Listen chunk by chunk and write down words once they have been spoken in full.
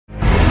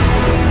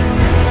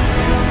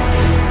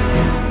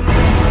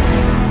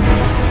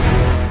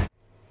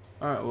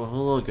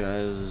Hello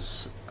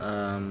guys,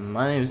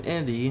 my name is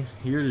Andy,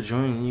 here to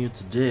join you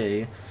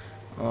today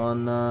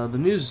on the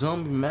new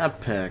zombie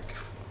map pack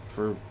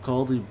for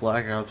Call of Duty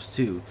Black Ops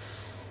 2,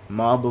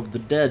 Mob of the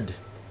Dead.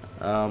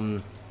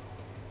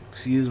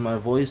 Excuse my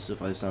voice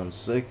if I sound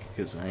sick,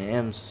 because I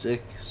am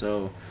sick,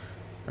 so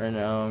right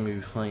now I'm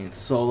going to be playing it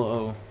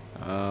solo.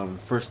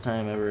 First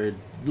time ever, it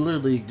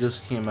literally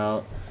just came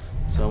out,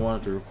 so I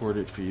wanted to record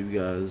it for you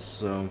guys,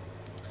 so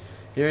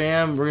here I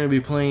am. We're going to be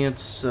playing it.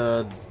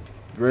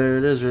 There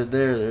it is right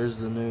there. There's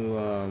the new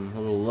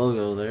little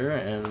logo there,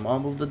 and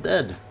Mob of the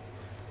Dead.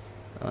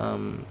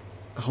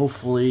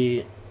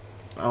 Hopefully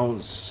I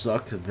don't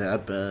suck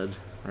that bad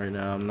right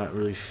now. I'm not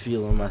really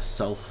feeling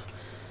myself.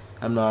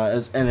 I'm not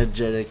as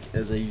energetic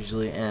as I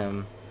usually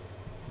am,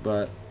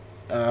 but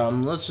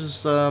let's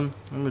just I'm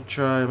gonna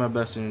try my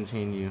best to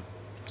entertain you.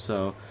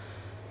 So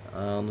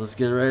let's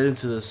get right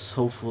into this.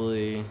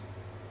 Hopefully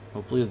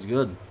it's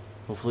good.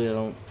 Hopefully I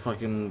don't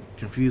fucking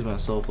confuse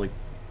myself like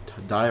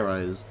Die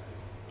Rise,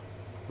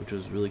 which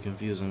was really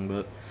confusing.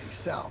 But hey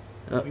Sal,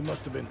 we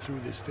must have been through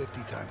this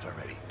 50 times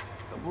already.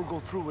 And we'll go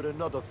through it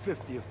another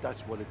 50 if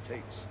that's what it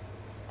takes.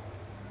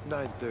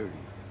 9:30,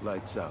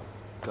 lights out.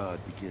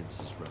 God begins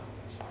his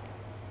rounds.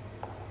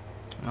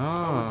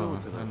 oh,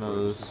 I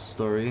know this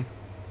story.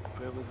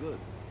 Fairly good.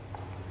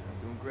 I'm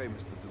doing great,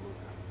 Mr.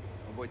 DeLuca.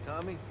 My boy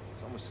Tommy,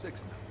 he's almost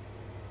 6 now.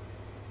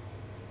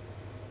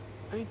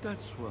 Ain't that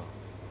swell?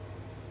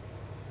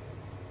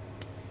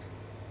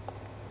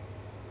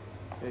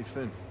 Hey,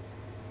 Finn.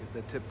 Get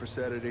that tip for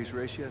Saturday's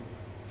race yet?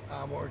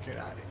 I'm working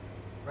on it.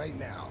 Right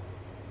now.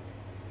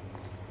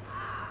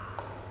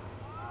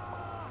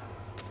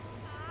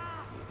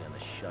 You're gonna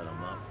shut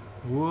him up?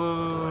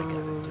 Whoa. I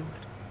gotta do it.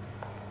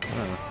 You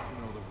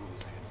know the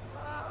rules, handsome.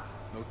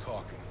 No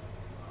talking.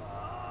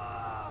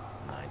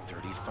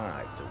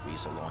 9:35, the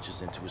Weasel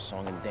launches into a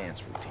song and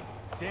dance routine.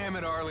 Damn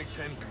it,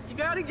 Arlington. You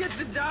gotta get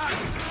the doc!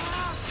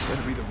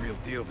 Better be the real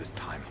deal this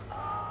time.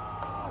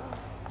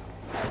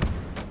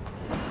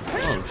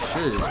 Oh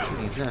shit, it's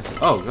kicking his ass.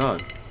 Oh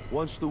god.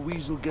 Once the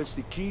Weasel gets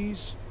the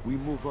keys, we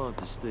move on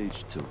to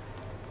stage 2.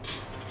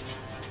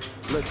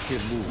 Let's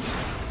get moving.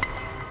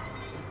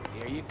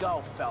 Here you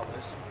go,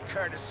 fellas.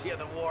 Courtesy of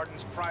the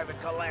Warden's private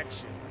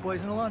collection.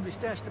 Boys in the laundry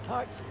stashed the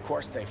parts. Of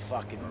course they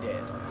fucking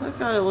did. That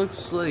guy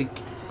looks like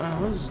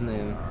what's his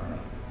name?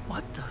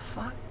 What the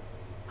fuck?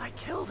 I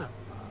killed him.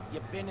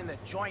 You've been in the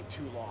joint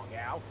too long,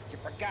 Al.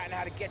 You've forgotten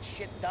how to get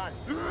shit done.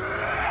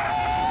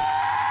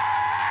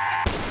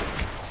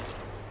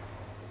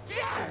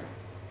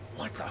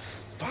 What the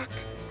fuck?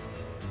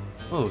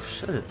 Oh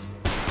shit.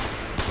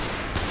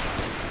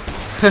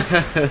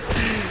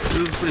 This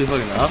is pretty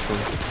fucking awesome.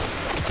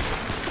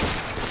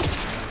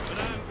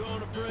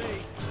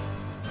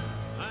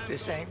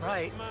 This ain't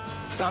right.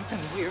 Something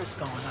weird's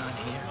going on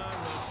here.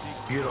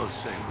 You don't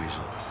say,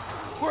 Weasel.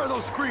 Where are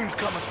those screams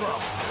coming from?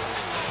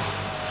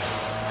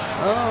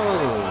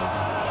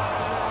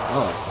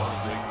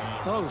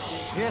 Oh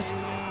shit.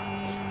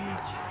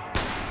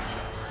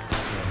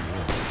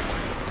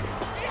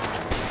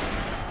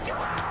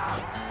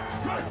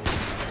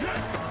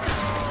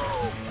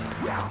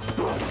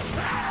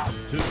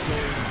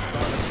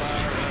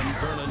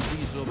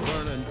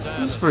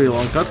 This is a pretty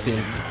long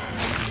cutscene.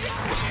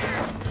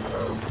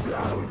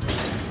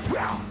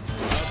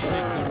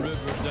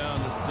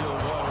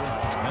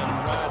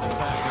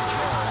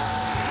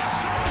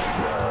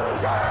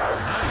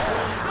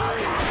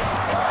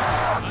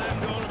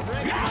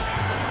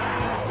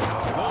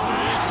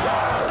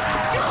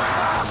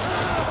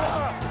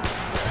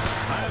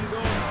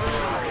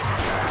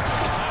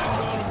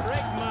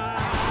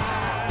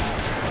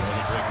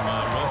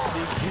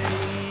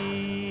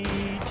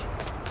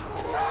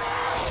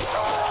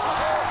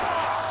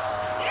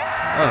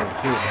 Oh,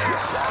 shit.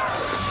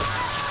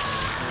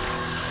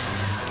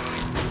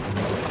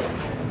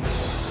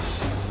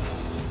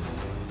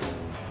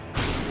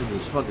 Look at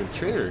this fucking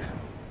traitor.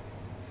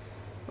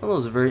 Well, that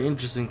was a very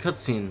interesting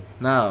cutscene.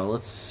 Now,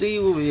 let's see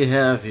what we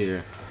have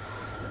here.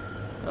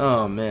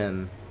 Oh,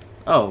 man.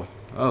 Oh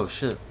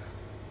shit.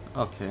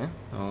 Okay.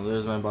 Oh,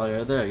 there's my body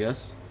right there, I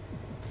guess.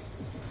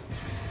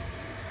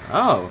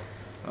 Oh.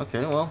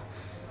 Okay, well.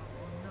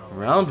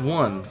 Round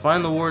 1.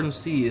 Find the Warden's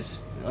key.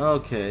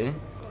 Okay.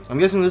 I'm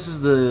guessing this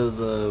is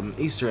the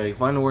Easter egg.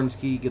 Find the Warden's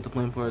key, get the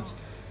plane parts,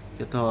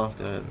 get the hell off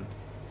that.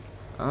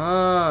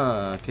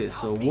 Ah, okay,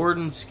 so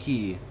Warden's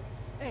key.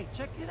 Hey,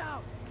 check it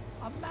out.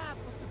 A map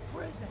of the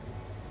prison.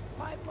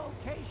 5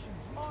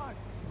 locations marked.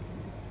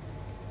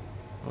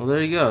 Well,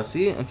 there you go.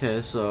 See?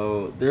 Okay,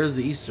 so there's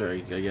the Easter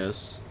egg, I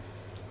guess.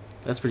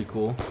 That's pretty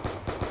cool.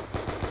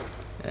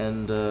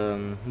 And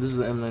this is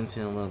the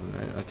M1911,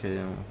 right?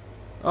 Okay.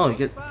 Oh, you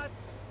get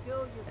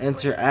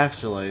enter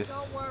afterlife.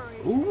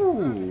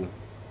 Ooh.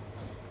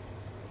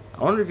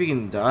 I wonder if you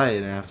can die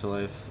in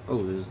Afterlife.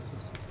 Oh, there's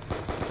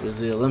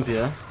the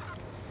Olympia.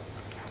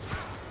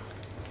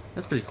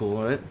 That's pretty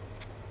cool, right?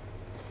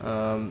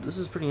 This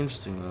is pretty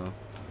interesting though.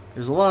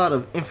 There's a lot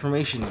of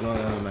information going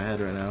on in my head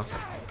right now.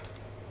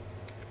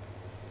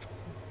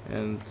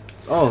 And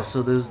oh,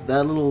 so there's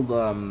that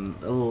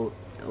little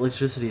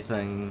electricity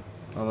thing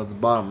on the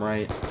bottom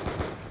right.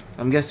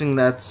 I'm guessing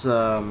that's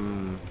how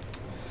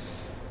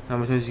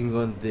many times you can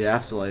go into the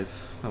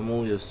afterlife. I'm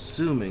only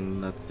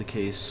assuming that's the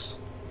case.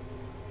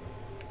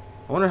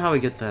 I wonder how we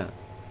get that.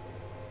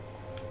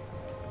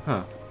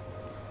 Huh.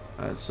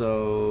 Alright,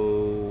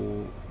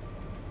 so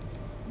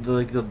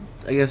I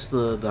guess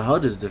the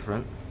HUD is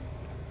different.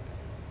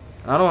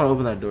 I don't want to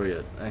open that door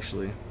yet,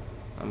 actually.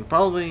 I'm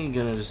probably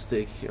gonna just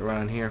stick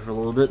around here for a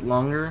little bit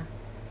longer.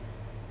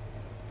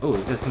 Oh,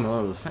 this guy's coming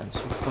over the fence.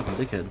 What a fucking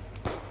dickhead.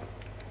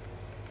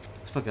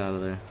 Get the fuck out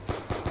of there.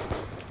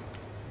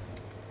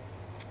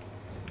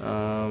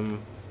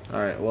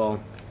 Alright,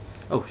 well.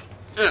 Oh,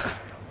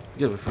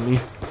 get away from me.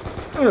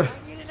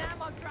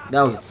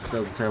 That was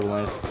a terrible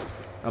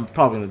knife. I'm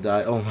probably gonna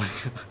die. Oh my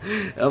god.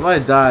 If I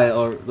die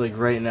or like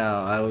right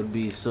now, I would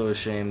be so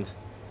ashamed.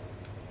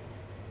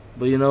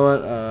 But you know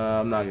what?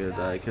 I'm not gonna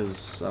die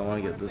because I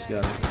want to get this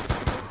guy.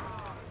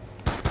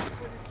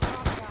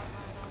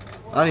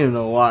 I don't even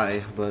know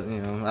why, but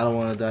you know, I don't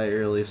want to die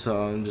early,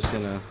 so I'm just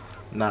gonna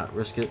not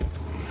risk it.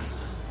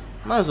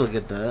 Might as well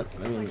get that.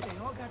 I mean,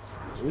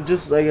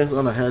 just I guess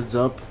on a heads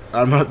up,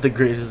 I'm not the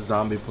greatest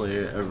zombie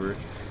player ever,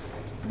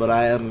 but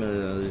I am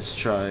gonna just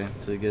try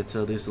to get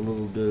to at least a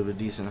little bit of a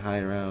decent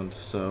high round.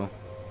 So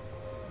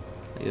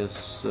I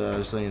guess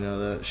just let you know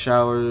that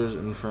showers,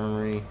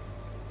 infirmary,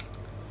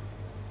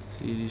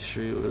 CD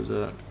Street. What is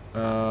that?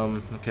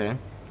 Okay.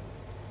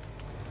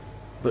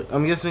 But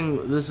I'm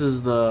guessing this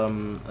is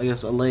the I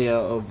guess a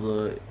layout of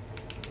the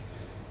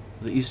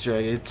Easter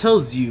egg. It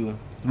tells you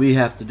what you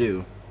have to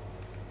do.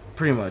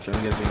 Pretty much,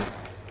 I'm guessing.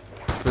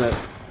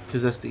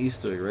 Because that's the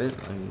Easter egg,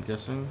 right? I'm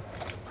guessing.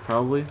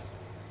 Probably.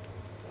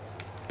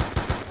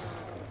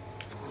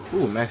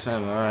 Ooh, max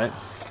ammo, alright.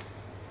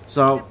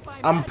 So,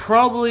 I'm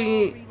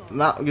probably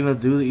not gonna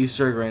do the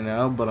Easter egg right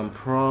now, but I'm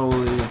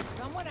probably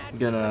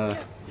gonna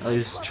at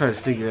least try to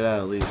figure it out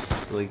at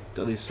least. Like,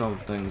 at least some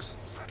things.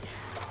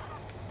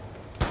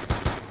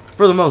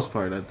 For the most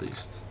part, at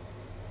least.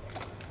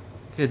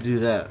 I could do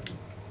that.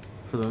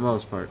 For the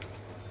most part.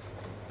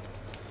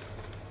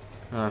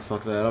 Ah,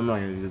 fuck that. I'm not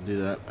gonna do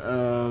that.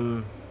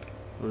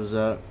 What is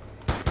that?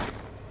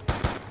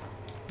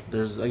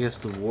 There's, I guess,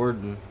 the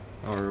warden.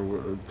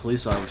 Or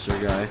police officer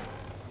guy.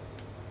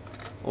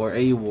 Or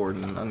a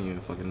warden. I don't even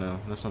fucking know.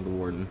 That's not the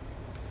warden.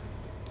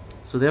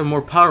 So they have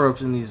more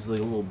power-ups in these like,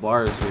 little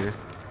bars here.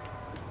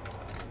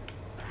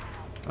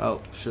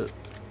 Oh, shit.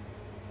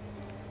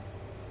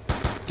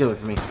 Get away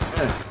from me.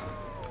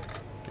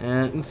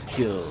 And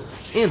insta-kill.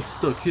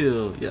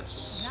 Insta-kill.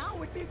 Yes.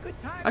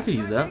 I could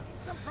use that.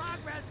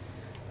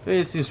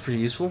 It seems pretty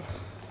useful.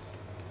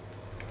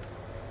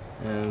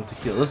 And to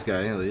kill this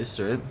guy, at least,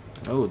 right?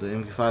 Oh, the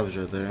MP5 is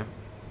right there.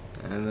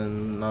 And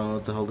then, I don't know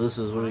what the hell this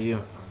is. What are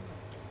you?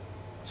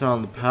 Turn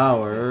on the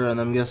power, and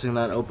I'm guessing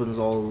that opens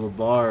all the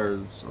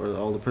bars, or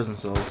all the prison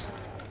cells.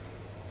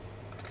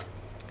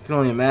 I can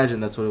only imagine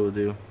that's what it would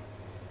do.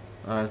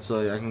 Alright, so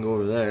I can go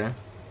over there.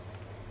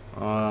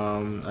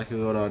 I can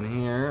go down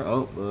here.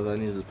 Oh, well, that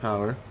needs the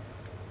power.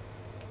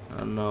 I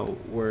don't know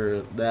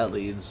where that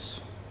leads.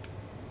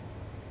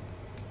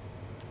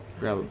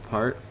 Grab a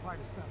part.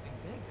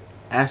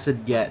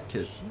 Acid gat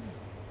kit.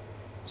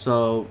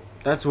 So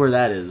that's where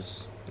that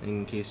is,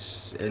 in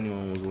case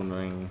anyone was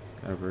wondering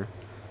ever.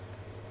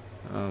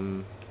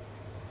 I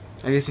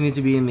guess you need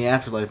to be in the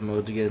afterlife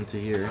mode to get into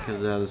here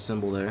because they have the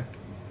symbol there.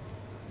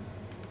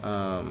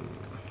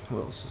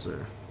 What else is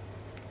there?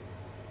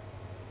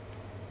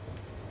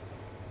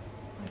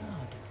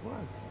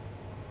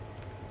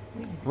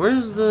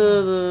 Where's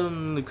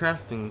the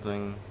crafting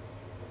thing?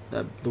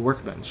 The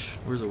workbench.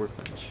 Where's the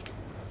workbench?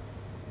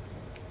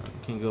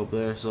 I can't go up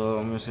there, so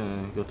I'm just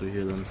gonna go through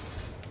here then.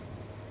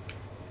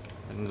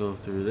 I can go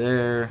through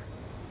there.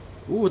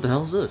 Ooh, what the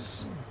hell is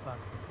this?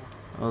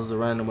 Oh, this is a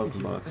random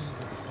weapon box.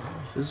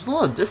 This is a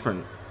lot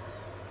different.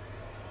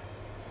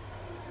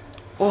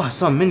 Oh, I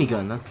saw a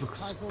minigun. That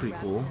looks pretty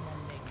cool.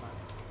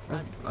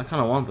 I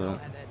kind of want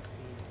that.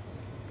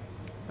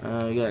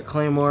 You got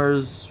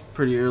claymores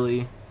pretty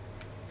early.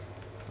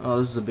 Oh,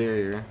 this is a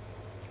barrier.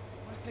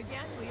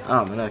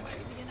 Oh, my neck.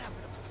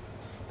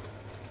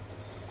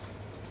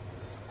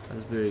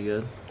 That's very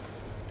good.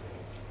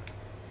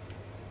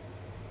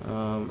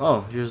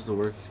 Oh, here's the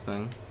work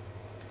thing.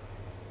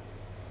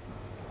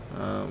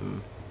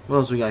 What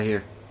else we got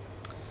here?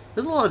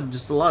 There's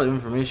just a lot of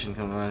information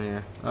coming around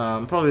here.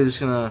 I'm probably just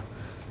gonna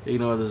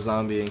ignore the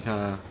zombie and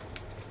kind of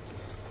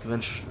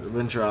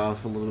venture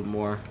off a little bit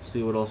more,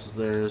 see what else is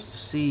there is to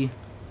see.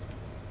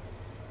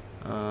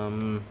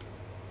 A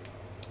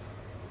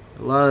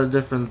lot of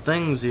different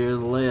things here.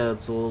 The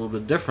layout's a little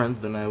bit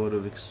different than I would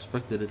have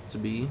expected it to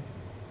be.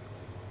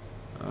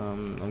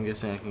 I'm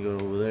guessing I can go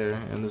over there,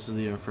 and this is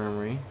the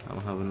infirmary. I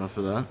don't have enough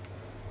for that,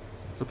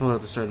 so I'll probably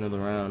have to start another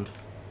round.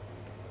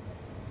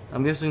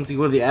 I'm guessing to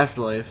go to the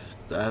afterlife,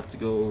 I have to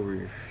go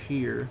over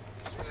here,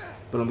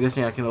 but I'm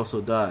guessing I can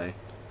also die.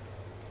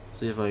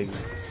 See if I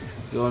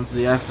go into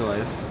the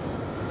afterlife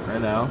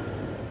right now.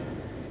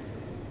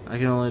 I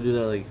can only do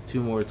that like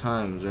 2 more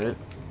times, right?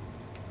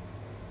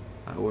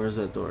 Alright, where's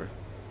that door?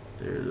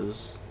 There it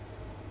is.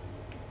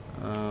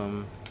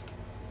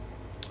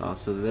 Oh,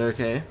 so they're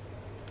okay.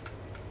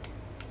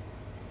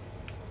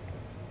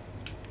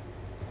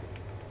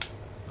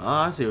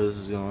 Ah, I see where this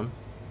is going.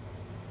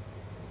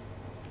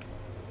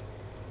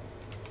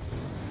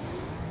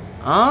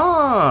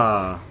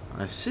 Ah,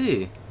 I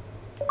see.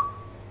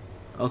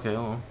 Okay,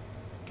 well,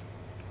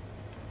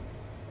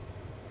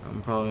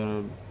 it's probably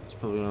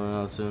gonna run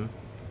out soon.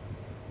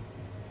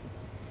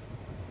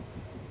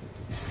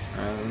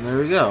 And there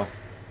we go.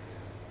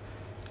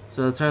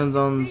 So it turns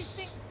on.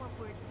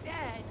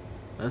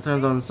 That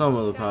turns on some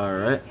of the power,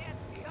 right?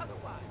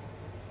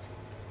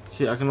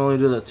 Okay, I can only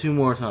do that 2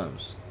 more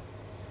times.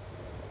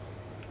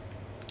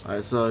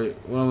 Alright, so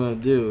what I'm gonna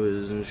do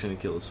is I'm just gonna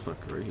kill this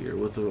fucker right here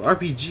with the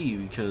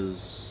RPG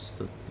because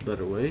that's the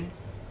better way.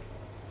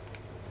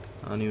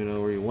 I don't even know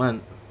where he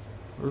went.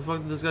 Where the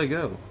fuck did this guy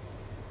go?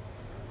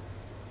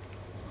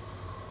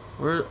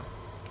 Where?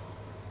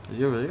 Is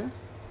he over there?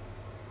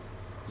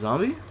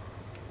 Zombie?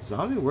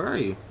 Zombie, where are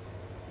you?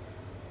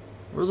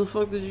 Where the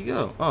fuck did you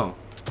go? Oh.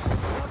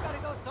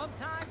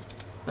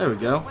 There we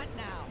go.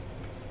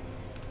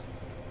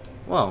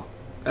 Well,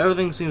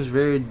 everything seems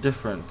very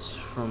different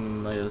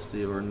from, I guess,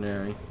 the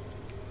ordinary.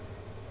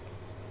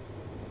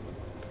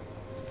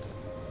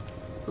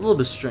 A little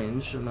bit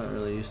strange. I'm not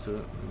really used to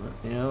it,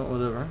 but, you know,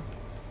 whatever.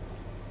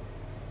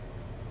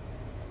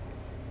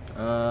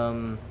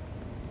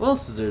 What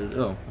else is there to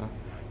do? Oh, well.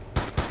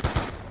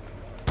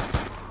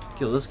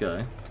 Kill this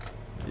guy.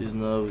 He's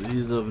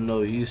of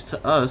no use to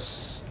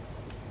us.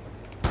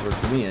 Or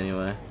to me,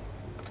 anyway.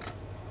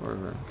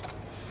 Whatever.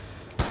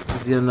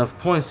 To get enough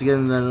points to get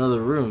in that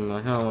other room.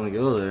 I kind of want to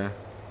go there.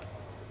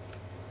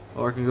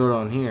 Or I can go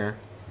down here.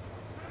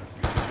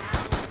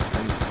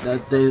 And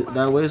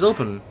that way's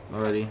open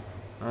already.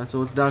 Alright, so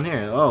what's down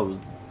here? Oh,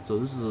 so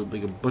this is a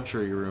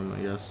butchery room,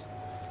 I guess.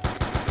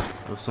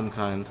 Of some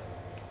kind.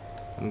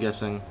 I'm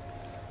guessing.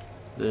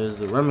 There's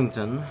the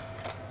Remington.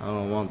 I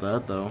don't want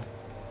that, though.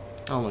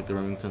 I don't like the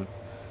Remington.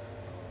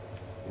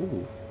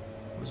 Ooh.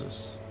 What's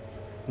this?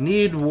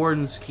 Need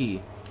Warden's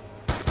Key.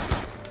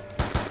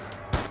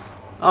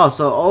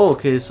 Oh,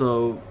 okay,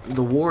 so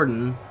the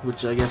Warden,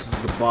 which I guess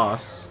is the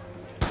boss,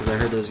 because I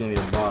heard there was going to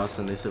be a boss,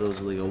 and they said it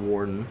was like a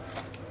Warden.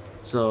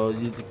 So,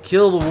 you have to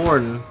kill the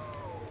Warden,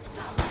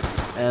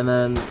 and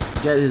then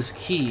get his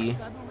key,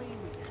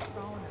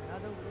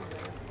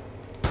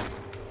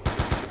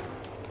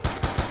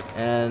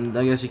 and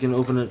I guess you can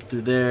open it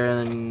through there,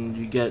 and then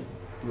you get,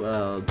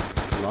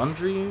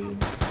 laundry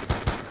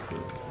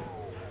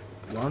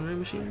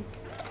machine?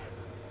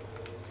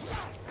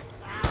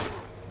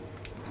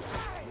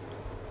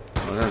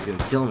 Oh, that's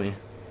gonna kill me.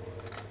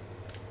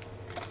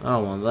 I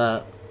don't want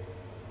that.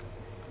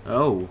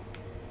 Oh.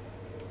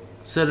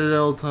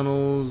 Citadel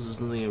tunnels.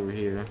 There's nothing over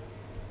here.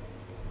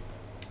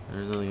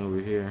 There's nothing over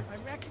here. I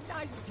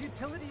recognize the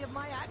futility of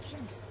my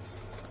actions.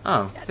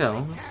 Oh, okay.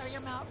 Well,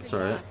 that's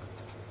alright.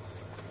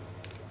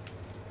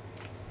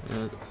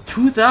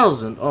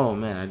 2,000? Oh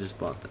man, I just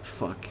bought that.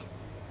 Fuck.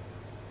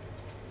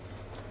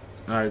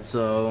 Alright,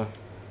 so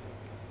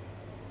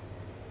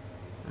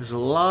there's a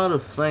lot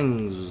of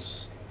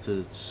things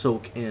to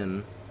soak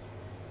in.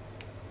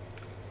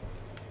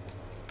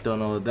 Don't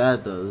know what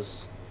that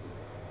does.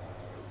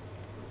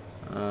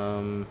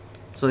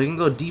 So you can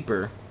go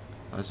deeper,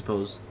 I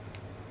suppose.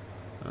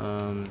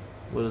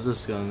 What is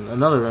this gun?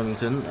 Another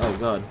Remington. Oh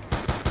god.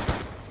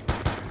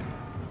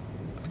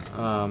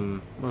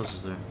 What else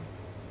is there?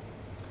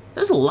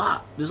 There's a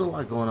lot. There's a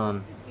lot going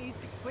on.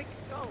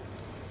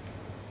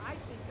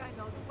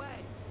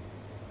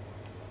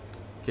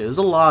 Okay, there's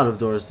a lot of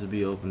doors to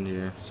be opened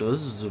here, so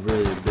this is a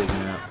really big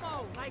map.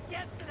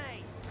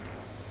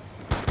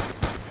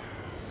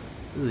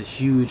 This is a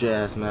huge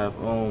ass map.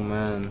 Oh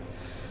man,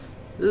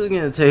 this is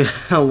gonna take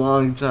a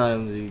long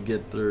time to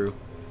get through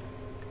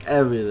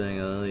everything.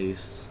 At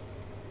least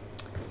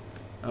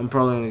I'm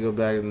probably gonna go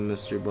back to the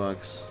mystery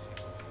box.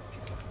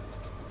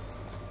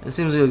 It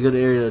seems like a good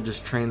area to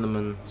just train them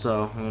in,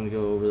 so I'm gonna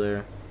go over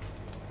there.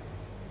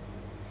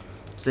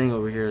 Staying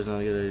over here is not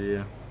a good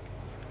idea.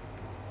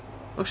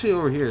 Actually,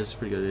 over here is a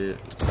pretty good idea.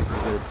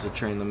 Pretty good to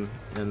train them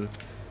in.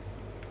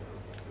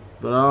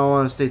 But I don't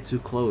want to stay too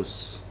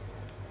close.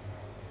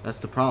 That's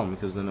the problem,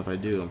 because then if I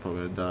do, I'm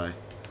probably gonna die.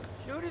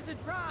 Shooters are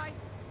dry.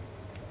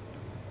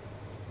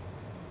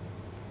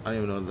 I don't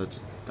even know that.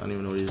 I don't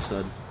even know what he just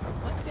said.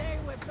 One day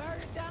we're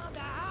burning down the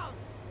house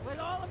with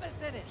all of us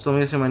in it. So I'm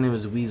guessing my name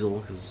is Weasel,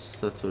 because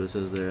that's what it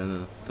says there in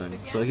the thing.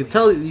 So I can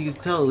tell you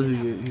can tell who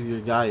your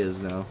guy is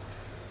now.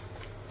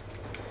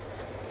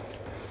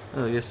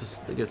 Oh, I guess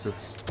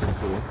that's pretty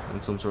cool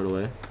in some sort of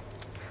way.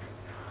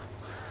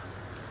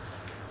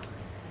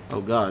 Oh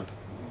god.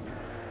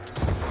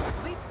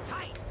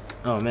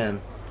 Oh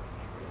man.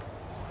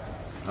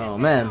 Oh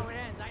man.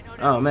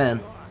 Oh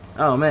man.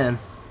 Oh man.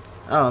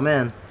 Oh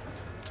man.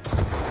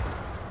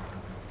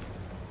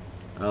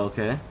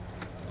 Okay.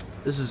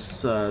 This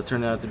is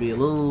turned out to be a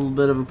little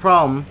bit of a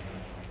problem.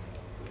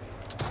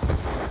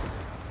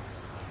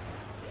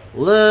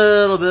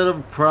 Little bit of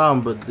a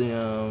problem, but you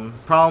know,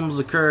 problems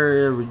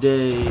occur every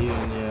day,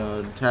 and you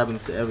know, It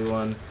happens to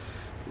everyone.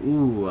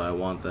 Ooh, I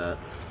want that.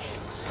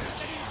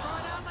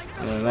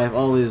 And I have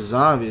all these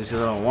zombies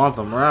because I don't want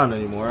them around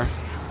anymore.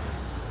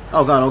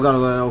 Oh god, oh god,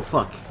 oh god, oh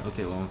fuck.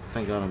 Okay, well,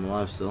 thank god I'm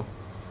alive still.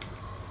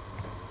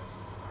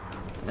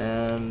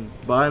 And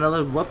buy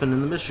another weapon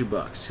in the mystery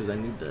box because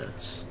I need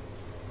that.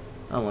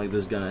 I don't like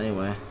this gun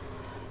anyway.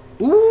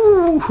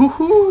 Ooh, hoo,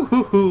 hoo,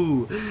 hoo,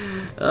 hoo.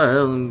 Alright,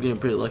 I'm getting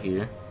pretty lucky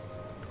here.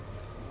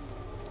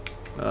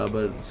 But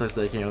it sucks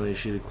that I can't really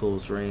shoot at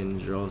close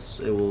range, or else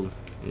it will,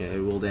 yeah,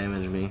 it will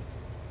damage me.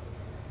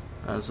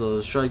 So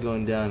let's try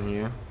going down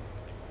here.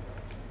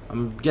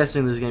 I'm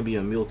guessing there's gonna be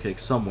a mule kick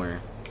somewhere.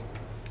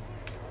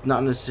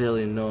 Not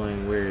necessarily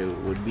knowing where it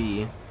would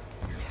be,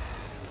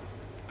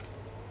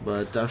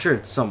 but I'm sure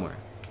it's somewhere.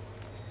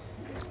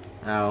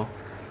 Ow.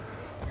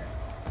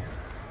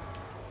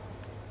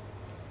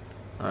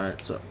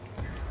 Alright, so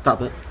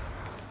stop it.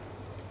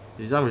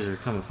 These zombies are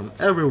coming from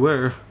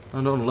everywhere.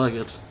 I don't like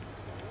it.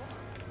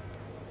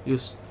 You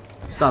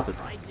stop it.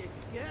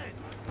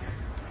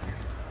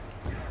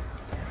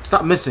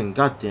 Stop missing,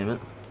 god damn it.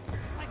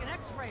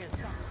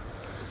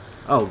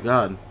 Oh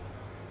god.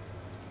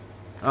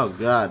 Oh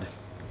god.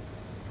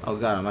 Oh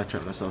god, I might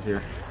trap myself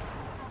here.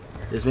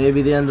 This may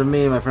be the end of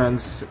me, my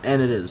friends,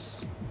 and it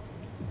is.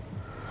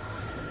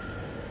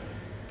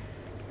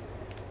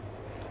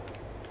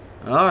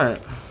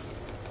 Alright.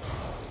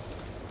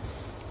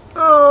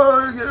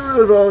 Oh, get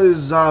rid of all these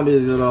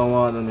zombies that don't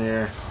want them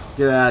here.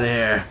 Get out of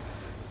here.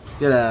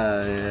 Get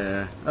out of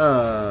here.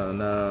 Oh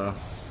no.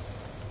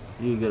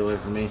 You get away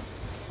from me.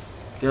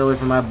 Get away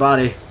from my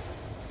body.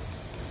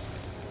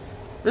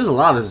 There's a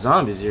lot of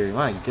zombies here,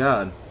 my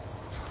god.